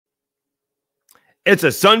It's a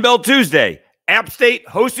Sunbelt Tuesday. App State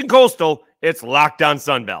hosting Coastal. It's Locked On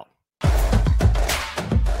Sunbelt.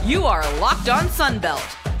 You are Locked On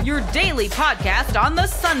Sunbelt, your daily podcast on the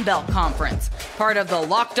Sunbelt Conference, part of the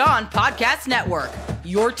Locked On Podcast Network,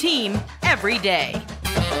 your team every day.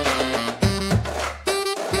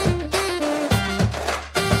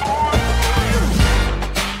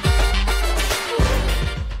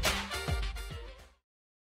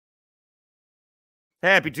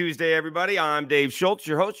 Happy Tuesday, everybody. I'm Dave Schultz,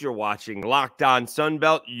 your host. You're watching Locked On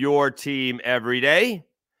Sunbelt, your team every day.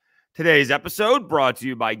 Today's episode brought to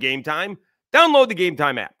you by Gametime. Download the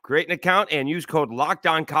Gametime app, create an account, and use code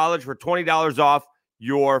LOCKEDONCollege for $20 off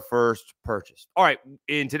your first purchase. All right,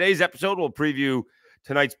 in today's episode, we'll preview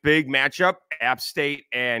tonight's big matchup, App State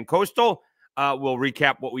and Coastal. We'll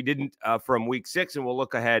recap what we didn't from Week 6, and we'll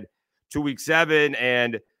look ahead to Week 7.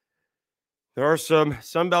 And there are some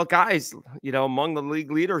Sunbelt guys, among the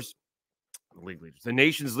the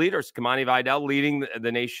nation's leaders. Kimani Vidal leading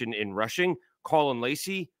the nation in rushing. Colin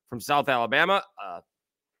Lacey from South Alabama,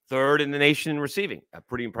 third in the nation in receiving.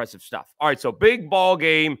 Pretty impressive stuff. All right, so big ball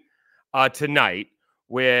game tonight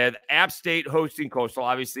with App State hosting Coastal.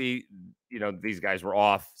 Obviously, these guys were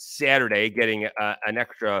off Saturday, getting an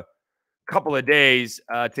extra couple of days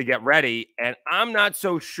to get ready. And I'm not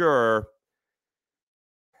so sure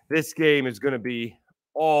this game is going to be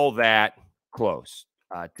all that close,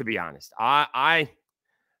 to be honest. I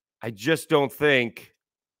just don't think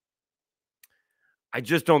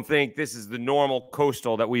this is the normal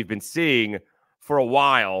Coastal that we've been seeing for a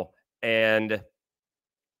while. And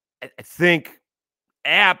I think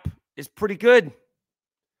App is pretty good.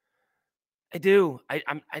 I do. I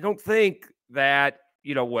don't think that,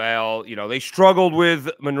 they struggled with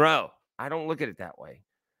Monroe. I don't look at it that way.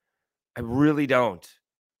 I really don't.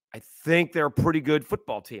 I think they're a pretty good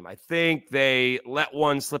football team. I think they let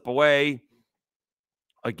one slip away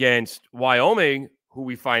against Wyoming, who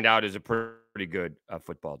we find out is a pretty good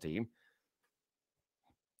football team.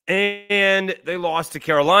 And they lost to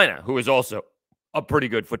Carolina, who is also a pretty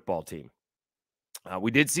good football team.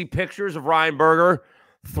 We did see pictures of Ryan Berger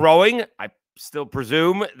throwing. I still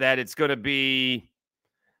presume that it's going to be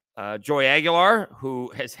Joey Aguilar,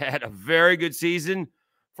 who has had a very good season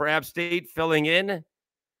for App State, filling in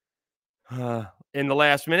the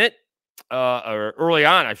last minute, or early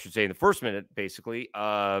on, I should say, in the first minute, basically,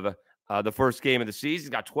 of the first game of the season. He's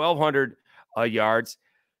got 1,200 yards,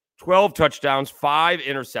 12 touchdowns, 5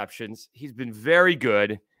 interceptions. He's been very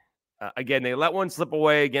good. Again, they let one slip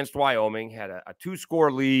away against Wyoming, had a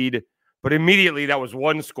 2-score lead, but immediately that was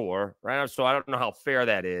 1 score, right? So I don't know how fair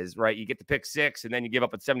that is, right? You get the pick 6, and then you give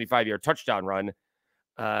up a 75-yard touchdown run.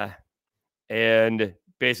 And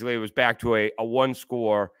basically it was back to a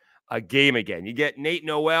 1-score game again. You get Nate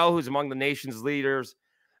Noel, who's among the nation's leaders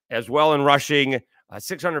as well in rushing,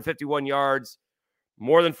 651 yards,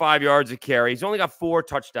 more than 5 yards a carry. He's only got 4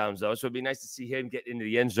 touchdowns, though, so it'd be nice to see him get into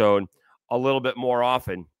the end zone a little bit more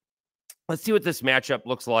often. Let's see what this matchup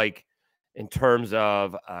looks like in terms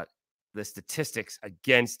of the statistics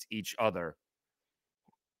against each other.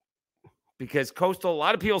 Because Coastal, a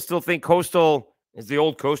lot of people still think Coastal is the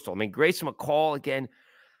old Coastal. I mean, Grayson McCall, again,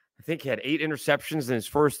 I think he had 8 interceptions in his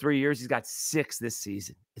first 3 years. He's got 6 this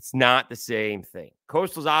season. It's not the same thing.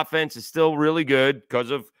 Coastal's offense is still really good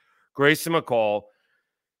because of Grayson McCall.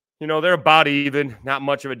 They're about even, not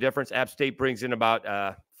much of a difference. App State brings in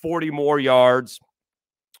about 40 more yards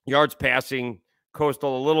passing,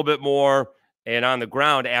 Coastal a little bit more. And on the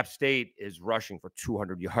ground, App State is rushing for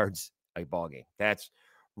 200 yards a ball game. That's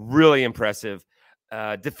really impressive.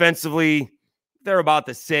 Defensively, they're about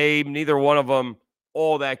the same. Neither one of them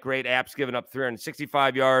all that great. App's giving up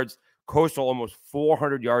 365 yards. Coastal almost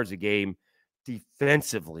 400 yards a game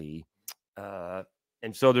defensively. And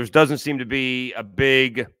so there doesn't seem to be a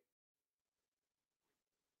big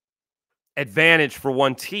advantage for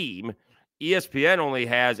one team. ESPN only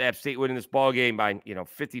has App State winning this ball game by,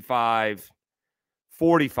 55-45,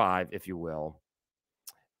 if you will.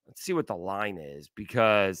 Let's see what the line is,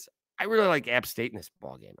 because I really like App State in this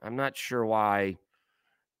ball game. I'm not sure why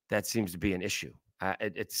that seems to be an issue.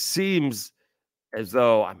 It seems as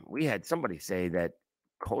though we had somebody say that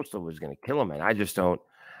Coastal was going to kill them, and I just don't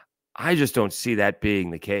see that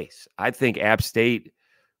being the case. I think App State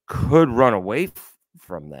could run away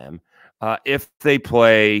from them if they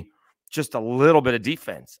play just a little bit of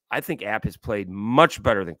defense. I think App has played much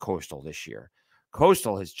better than Coastal this year.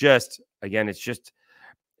 Coastal has just, again, it's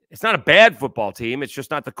not a bad football team. It's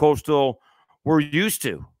just not the Coastal we're used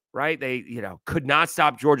to, right? They, could not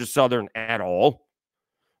stop Georgia Southern at all,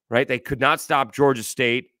 right? They could not stop Georgia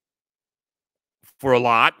State for a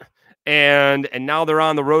lot. And now they're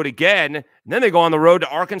on the road again. And then they go on the road to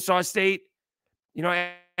Arkansas State,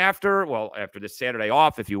 after this Saturday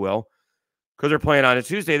off, if you will, because they're playing on a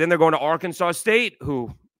Tuesday. Then they're going to Arkansas State,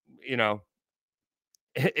 who,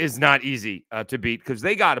 is not easy to beat because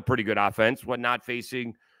they got a pretty good offense, not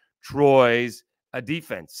facing Troy's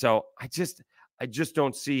defense. So I just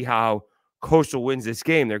don't see how Coastal wins this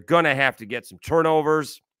game. They're going to have to get some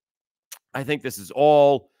turnovers. I think this is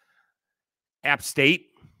all App State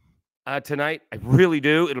tonight. I really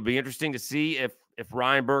do. It'll be interesting to see if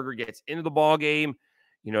Ryan Berger gets into the ball game.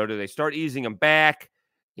 Do they start easing him back?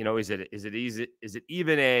 Is it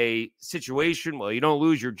even a situation? Well, you don't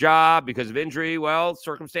lose your job because of injury. Well,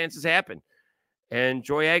 circumstances happen, and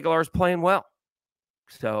Joey Aguilar's playing well.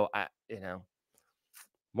 So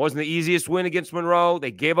wasn't the easiest win against Monroe.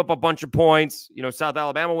 They gave up a bunch of points. South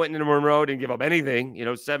Alabama went into Monroe, didn't give up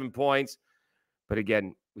anything. 7 points. But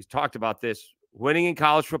again, we talked about this. Winning in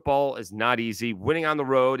college football is not easy. Winning on the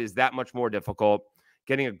road is that much more difficult.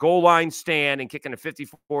 Getting a goal line stand and kicking a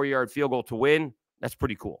 54-yard field goal to win, that's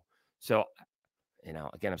pretty cool. So,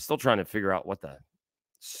 again, I'm still trying to figure out what the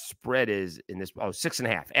spread is in this.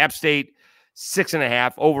 6.5. App State,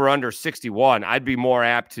 6.5, over under 61. I'd be more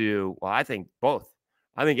apt to, I think both.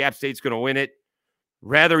 I think App State's going to win it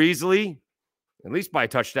rather easily, at least by a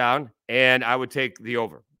touchdown, and I would take the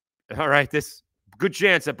over. All right, this good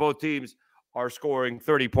chance that both teams are scoring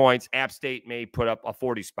 30 points. App State may put up a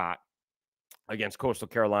 40 spot against Coastal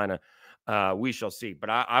Carolina. We shall see. But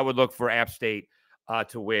I would look for App State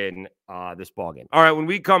to win this ballgame. All right, when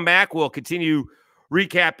we come back, we'll continue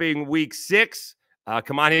recapping Week 6.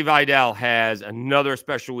 Kimani Vidal has another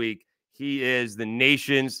special week. He is the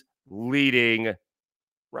nation's leading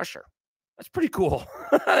rusher. That's pretty cool.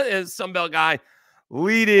 As Sunbelt guy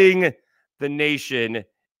leading the nation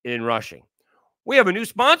in rushing. We have a new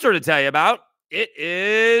sponsor to tell you about. It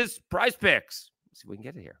is PrizePicks. Let's see if we can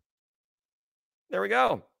get it here. There we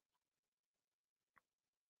go.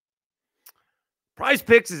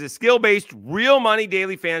 PrizePicks is a skill-based, real money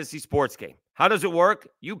daily fantasy sports game. How does it work?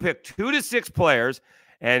 You pick 2 to 6 players,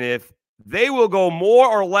 and if they will go more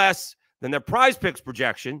or less than their PrizePicks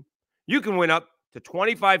projection, you can win up to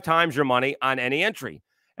 25 times your money on any entry.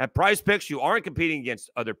 At PrizePicks, you aren't competing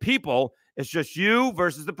against other people. It's just you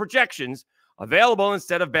versus the projections available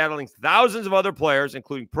instead of battling thousands of other players,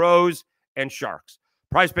 including pros and sharks.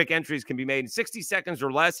 PrizePicks entries can be made in 60 seconds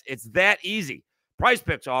or less. It's that easy.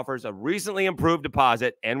 PrizePicks offers a recently improved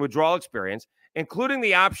deposit and withdrawal experience, including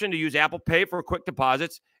the option to use Apple Pay for quick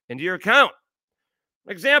deposits into your account.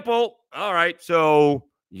 Example, all right, so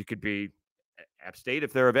you could be App State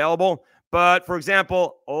if they're available. But, for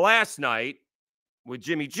example, last night with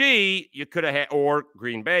Jimmy G, you could have had, or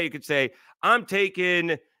Green Bay, you could say, I'm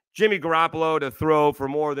taking Jimmy Garoppolo to throw for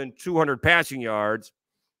more than 200 passing yards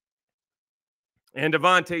and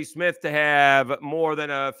Devontae Smith to have more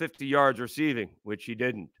than 50 yards receiving, which he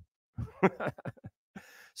didn't.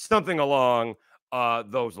 Something along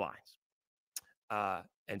those lines.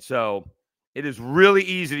 And so it is really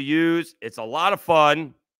easy to use. It's a lot of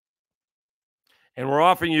fun. And we're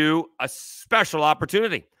offering you a special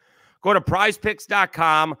opportunity. Go to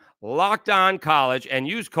prizepicks.com, LockedOnCollege, and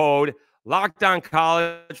use code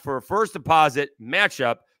LockedOnCollege for a first deposit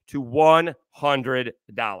matchup to $100.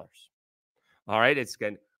 All right, it's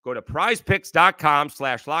going to go to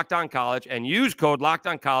prizepicks.com/LockedOnCollege and use code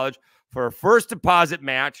LockedOnCollege for a first deposit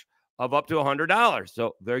match of up to $100.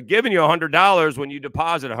 So they're giving you $100 when you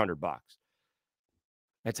deposit $100.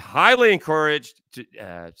 It's highly encouraged.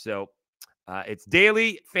 It's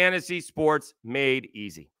daily fantasy sports made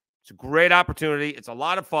easy. It's a great opportunity. It's a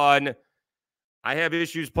lot of fun. I have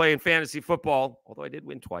issues playing fantasy football, although I did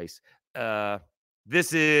win twice.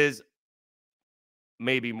 This is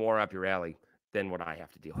maybe more up your alley than what I have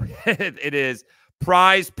to deal with. It is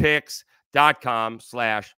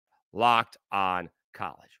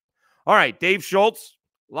prizepicks.com/LockedOnCollege. All right, Dave Schultz,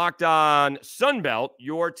 Locked On Sunbelt,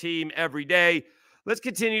 your team every day. Let's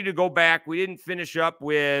continue to go back. We didn't finish up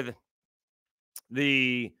with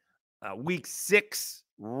the Week 6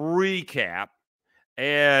 recap,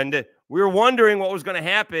 and we were wondering what was going to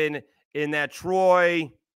happen in that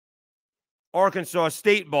Troy-Arkansas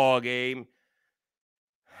State ball game.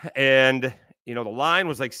 And, the line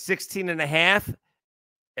was like 16.5,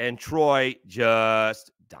 and Troy just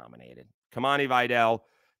dominated. Kimani Vidal,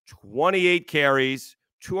 28 carries,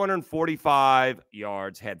 245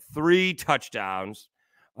 yards, had 3 touchdowns.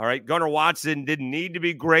 All right, Gunnar Watson didn't need to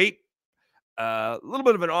be great. A little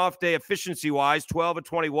bit of an off day efficiency-wise, 12 of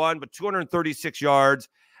 21, but 236 yards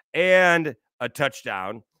and a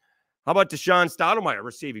touchdown. How about Deshaun Stoudemire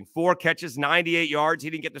receiving 4 catches, 98 yards? He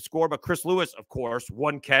didn't get the score, but Chris Lewis, of course,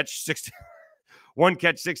 1 catch,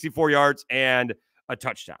 64 yards, and a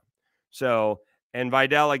touchdown. So, and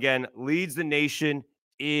Vidal, again, leads the nation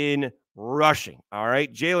in rushing. All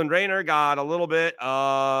right. Jalen Rayner got a little bit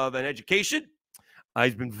of an education.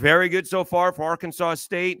 He's been very good so far for Arkansas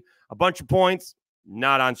State. A bunch of points,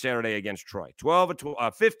 not on Saturday against Troy.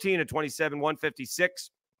 15 to 27,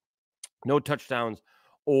 156. No touchdowns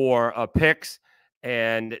or picks.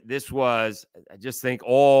 And this was, I just think,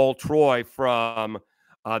 all Troy from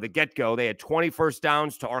the get-go. They had 20 first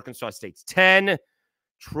downs to Arkansas State's 10.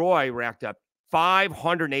 Troy racked up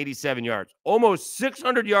 587 yards, almost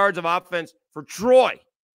 600 yards of offense for Troy.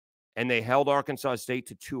 And they held Arkansas State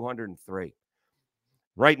to 203.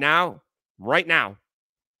 Right now,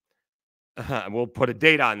 we'll put a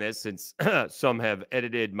date on this since some have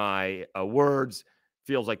edited my words.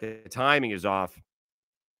 Feels like the timing is off.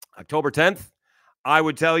 October 10th, I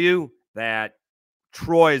would tell you that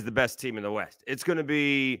Troy is the best team in the West. It's going to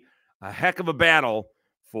be a heck of a battle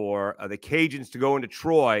for the Cajuns to go into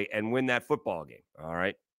Troy and win that football game. All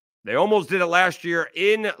right. They almost did it last year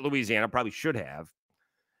in Louisiana, probably should have.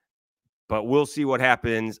 But we'll see what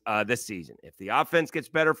happens this season. If the offense gets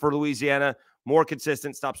better for Louisiana, more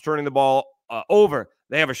consistent, stops turning the ball over,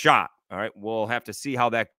 they have a shot. All right. We'll have to see how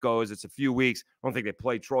that goes. It's a few weeks. I don't think they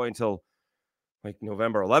play Troy until like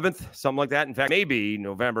November 11th, something like that. In fact, maybe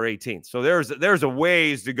November 18th. So there's a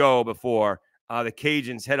ways to go before the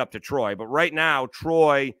Cajuns head up to Troy. But right now,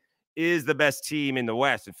 Troy is the best team in the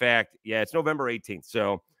West. In fact, yeah, it's November 18th.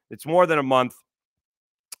 So it's more than a month.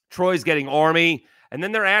 Troy's getting Army, and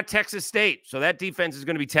then they're at Texas State. So that defense is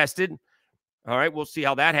going to be tested. All right, we'll see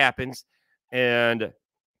how that happens. And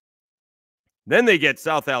then they get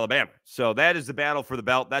South Alabama. So that is the battle for the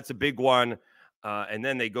belt. That's a big one. And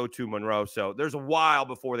then they go to Monroe. So there's a while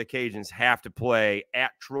before the Cajuns have to play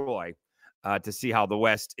at Troy to see how the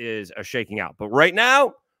West is shaking out. But right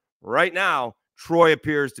now, Troy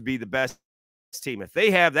appears to be the best team. If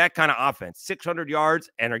they have that kind of offense, 600 yards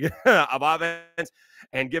and of offense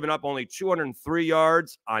and giving up only 203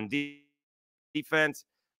 yards on defense,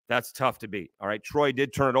 that's tough to beat. All right. Troy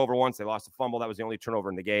did turn it over once. They lost a fumble. That was the only turnover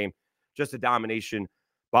in the game. Just a domination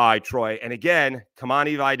by Troy. And again,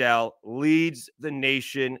 Kimani Vidal leads the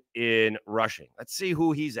nation in rushing. Let's see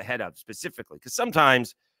who he's ahead of specifically. Because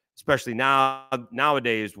sometimes, especially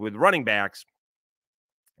nowadays with running backs,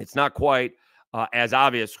 it's not quite as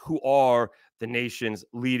obvious who are the nation's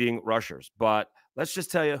leading rushers. But let's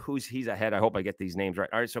just tell you he's ahead. I hope I get these names right.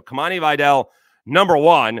 All right, so Kimani Vidal, number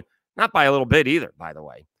 1, not by a little bit either, by the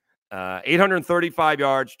way. 835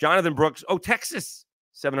 yards. Jonathan Brooks, Texas,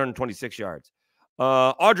 726 yards.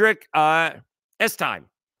 Audric S-Time,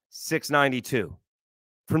 692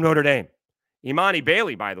 from Notre Dame. Imani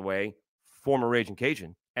Bailey, by the way, former Raging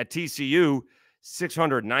Cajun, at TCU,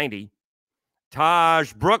 690.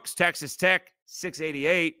 Taj Brooks, Texas Tech,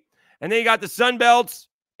 688. And then you got the Sun Belts,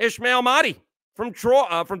 Ishmael Mahdi from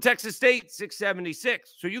Texas State,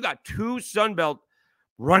 676. So you got 2 Sun Belt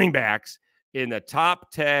running backs in the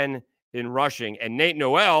top 10 in rushing. And Nate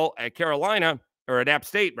Noel at Carolina, or at App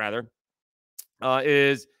State, rather,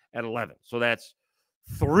 is at 11. So that's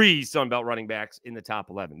 3 Sun Belt running backs in the top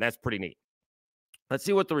 11. That's pretty neat. Let's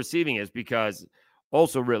see what the receiving is, because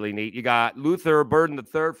also really neat. You got Luther Burden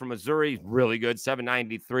III from Missouri, really good,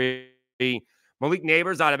 793. Malik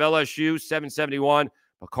Neighbors out of LSU, 771.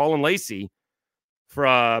 But Colin Lacey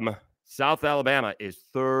from South Alabama is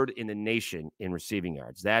 3rd in the nation in receiving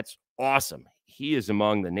yards. That's awesome. He is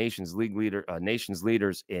among the nation's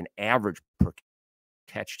leaders in average per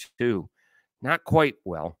catch too. Not quite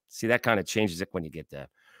well. See, that kind of changes it when you get to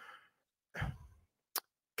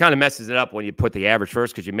kind of messes it up when you put the average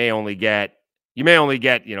first, because you may only get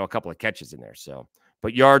a couple of catches in there. So,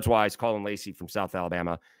 but yards wise, Colin Lacey from South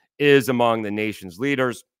Alabama is among the nation's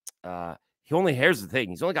leaders. Here's the thing.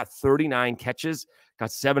 He's only got 39 catches,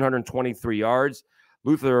 got 723 yards.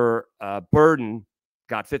 Luther Burden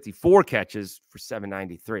got 54 catches for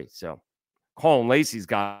 793. So Colin Lacey's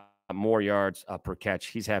got more yards per catch.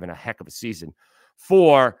 He's having a heck of a season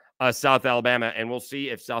for South Alabama. And we'll see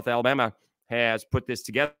if South Alabama has put this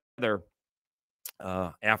together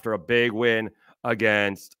after a big win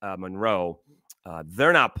against Monroe.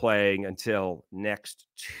 They're not playing until next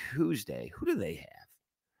Tuesday. Who do they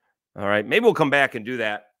have? All right, maybe we'll come back and do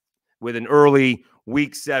that with an early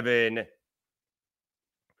Week 7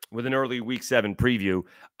 preview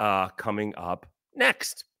coming up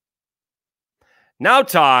next. Now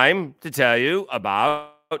time to tell you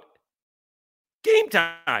about Game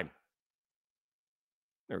Time.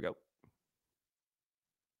 There we go.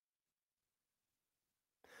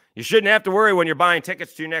 You shouldn't have to worry when you're buying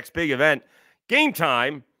tickets to your next big event.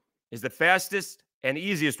 Gametime is the fastest and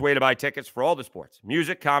easiest way to buy tickets for all the sports,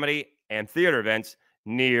 music, comedy, and theater events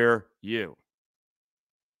near you.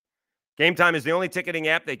 Gametime is the only ticketing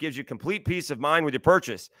app that gives you complete peace of mind with your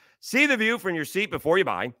purchase. See the view from your seat before you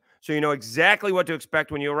buy, so you know exactly what to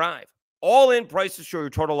expect when you arrive. All-in prices show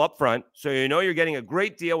your total up front, so you know you're getting a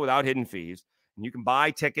great deal without hidden fees, and you can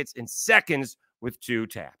buy tickets in seconds with 2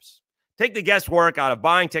 taps. Take the guesswork out of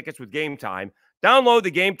buying tickets with Gametime. Download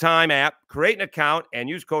the Gametime app, create an account, and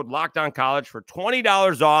use code LOCKEDONCollege for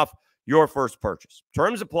 $20 off your first purchase.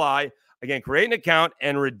 Terms apply. Again, create an account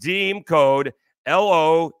and redeem code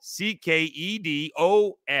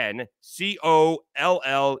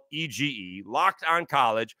LOCKEDONCOLLEGE, Locked On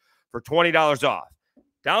College, for $20 off.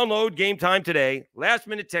 Download Gametime today.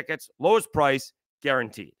 Last-minute tickets, lowest price,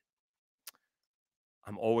 guaranteed.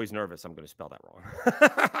 I'm always nervous I'm going to spell that wrong.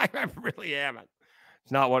 I really am.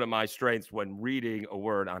 It's not one of my strengths when reading a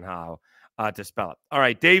word on how to spell it. All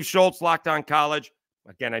right, Dave Schultz, Locked On College.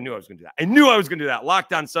 Again, I knew I was going to do that.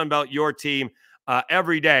 Locked On Sunbelt, your team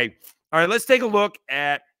every day. All right, let's take a look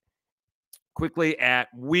quickly at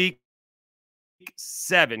week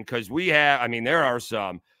 7, because there are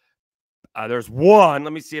some. There's one.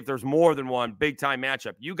 Let me see if there's more than one big-time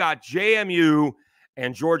matchup. You got JMU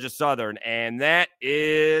and Georgia Southern, and that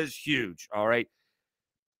is huge. All right.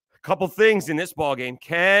 A couple things in this ball game.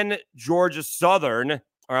 Can Georgia Southern,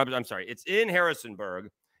 or I'm sorry, it's in Harrisonburg.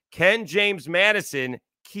 Can James Madison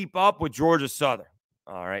keep up with Georgia Southern?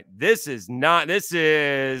 All right. This is going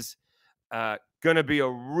to be a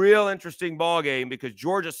real interesting ball game because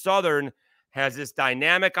Georgia Southern has this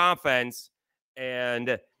dynamic offense,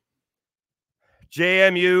 and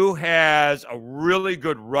JMU has a really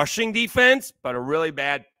good rushing defense, but a really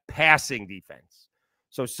bad passing defense.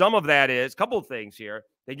 So some of that is a couple of things here.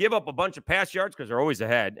 They give up a bunch of pass yards because they're always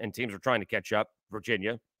ahead, and teams are trying to catch up.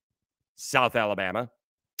 Virginia, South Alabama,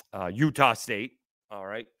 Utah State, all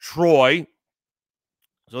right, Troy.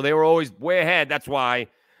 So they were always way ahead. That's why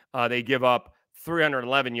they give up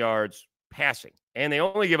 311 yards passing, and they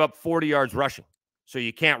only give up 40 yards rushing. So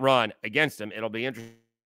you can't run against them. It'll be interesting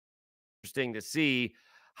to see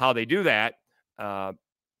how they do that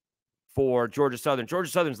for Georgia Southern.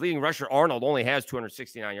 Georgia Southern's leading rusher, Arnold, only has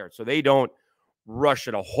 269 yards, so they don't rush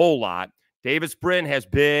it a whole lot. Davis Brin has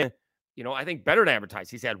been, I think better than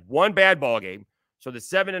advertised. He's had one bad ball game, so the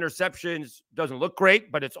 7 interceptions doesn't look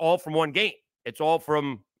great, but it's all from one game. It's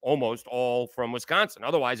almost all from Wisconsin.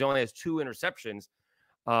 Otherwise, he only has 2 interceptions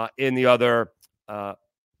in the other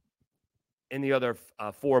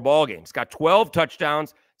 4 ball games. Got 12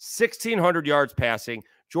 touchdowns, 1,600 yards passing.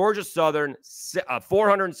 Georgia Southern,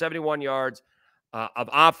 471 yards of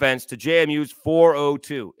offense to JMU's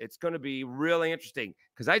 402. It's going to be really interesting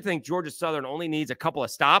because I think Georgia Southern only needs a couple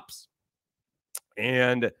of stops,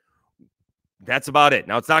 and that's about it.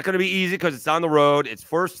 Now, it's not going to be easy because it's on the road. It's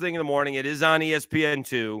first thing in the morning. It is on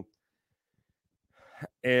ESPN2.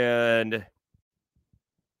 And,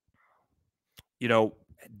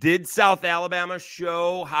 did South Alabama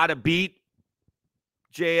show how to beat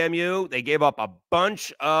JMU? They gave up a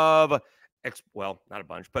bunch of, not a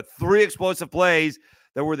bunch, but 3 explosive plays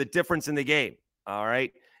that were the difference in the game. All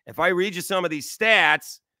right. If I read you some of these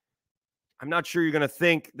stats, I'm not sure you're going to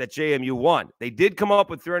think that JMU won. They did come up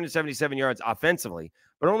with 377 yards offensively,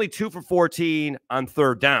 but only 2 for 14 on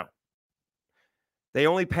 3rd down. They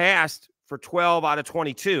only passed for 12 out of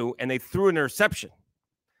 22, and they threw an interception.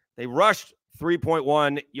 They rushed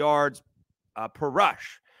 3.1 yards per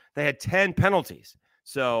rush. They had 10 penalties.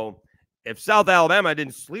 So if South Alabama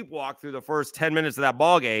didn't sleepwalk through the first 10 minutes of that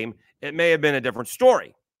ball game, it may have been a different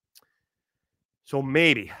story. So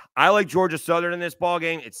maybe. I like Georgia Southern in this ball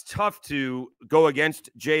game. It's tough to go against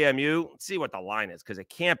JMU. Let's see what the line is because it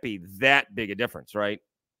can't be that big a difference, right?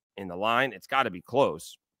 In the line, it's got to be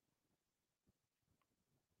close.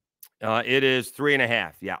 It is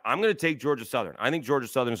 3.5. Yeah, I'm going to take Georgia Southern. I think Georgia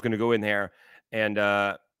Southern is going to go in there and,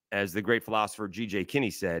 as the great philosopher G.J. Kinney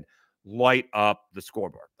said, light up the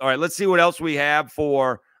scoreboard. All right, let's see what else we have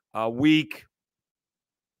for week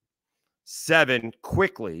 7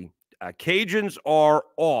 quickly. Cajuns are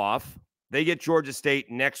off. They get Georgia State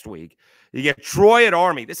next week. You get Troy at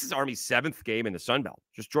Army. This is Army's 7th game in the Sun Belt.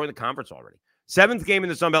 Just joined the conference already. 7th game in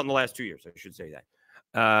the Sun Belt in the last 2 years. I should say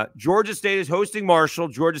that. Georgia State is hosting Marshall.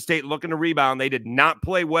 Georgia State looking to rebound. They did not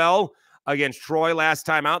play well against Troy last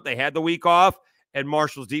time out. They had the week off, and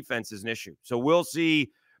Marshall's defense is an issue. So we'll see,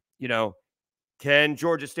 can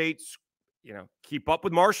Georgia State, keep up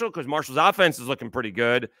with Marshall? Because Marshall's offense is looking pretty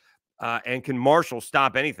good. And can Marshall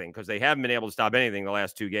stop anything? Because they haven't been able to stop anything the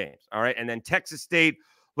last 2 games. All right. And then Texas State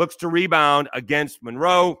looks to rebound against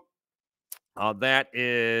Monroe. That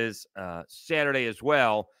is Saturday as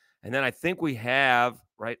well. And then I think we have,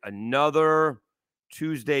 another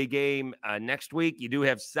Tuesday game next week. You do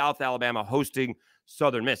have South Alabama hosting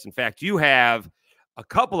Southern Miss. In fact, you have a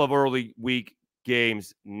couple of early week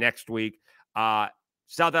games next week.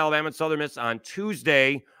 South Alabama and Southern Miss on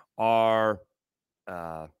Tuesday are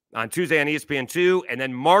on ESPN2, and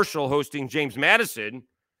then Marshall hosting James Madison.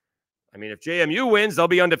 I mean, if JMU wins, they'll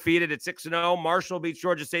be undefeated at 6-0. Marshall beats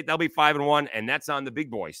Georgia State, they'll be 5-1, and that's on the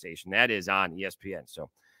big boy station. That is on ESPN. So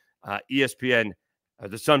ESPN,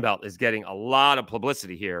 the Sun Belt, is getting a lot of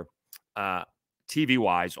publicity here,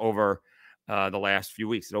 TV-wise, over the last few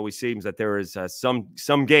weeks. It always seems that there is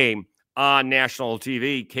some game on national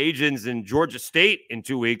TV. Cajuns and Georgia State in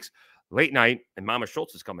 2 weeks, late night, and Mama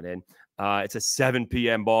Schultz is coming in. It's a 7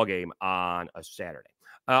 p.m. ball game on a Saturday.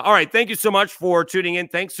 All right, thank you so much for tuning in.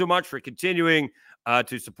 Thanks so much for continuing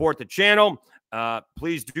to support the channel.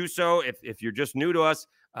 Please do so. If you're just new to us,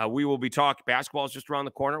 we will be talking. Basketball is just around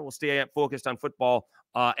the corner. We'll stay focused on football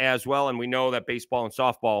as well, and we know that baseball and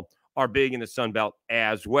softball are big in the Sun Belt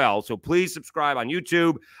as well. So please subscribe on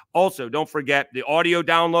YouTube. Also, don't forget the audio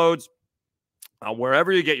downloads.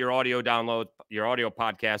 Wherever you get your audio downloads, your audio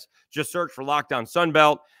podcasts, just search for Locked On Sun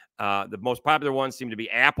Belt. The most popular ones seem to be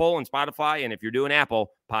Apple and Spotify. And if you're doing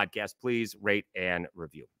Apple podcasts, please rate and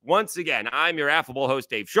review. Once again, I'm your affable host,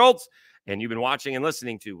 Dave Schultz, and you've been watching and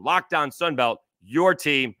listening to Locked On Sun Belt, your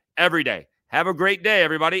team every day. Have a great day,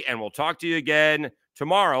 everybody, and we'll talk to you again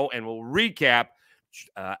tomorrow, and we'll recap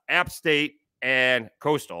App State and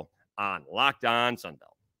Coastal on Locked On Sun Belt.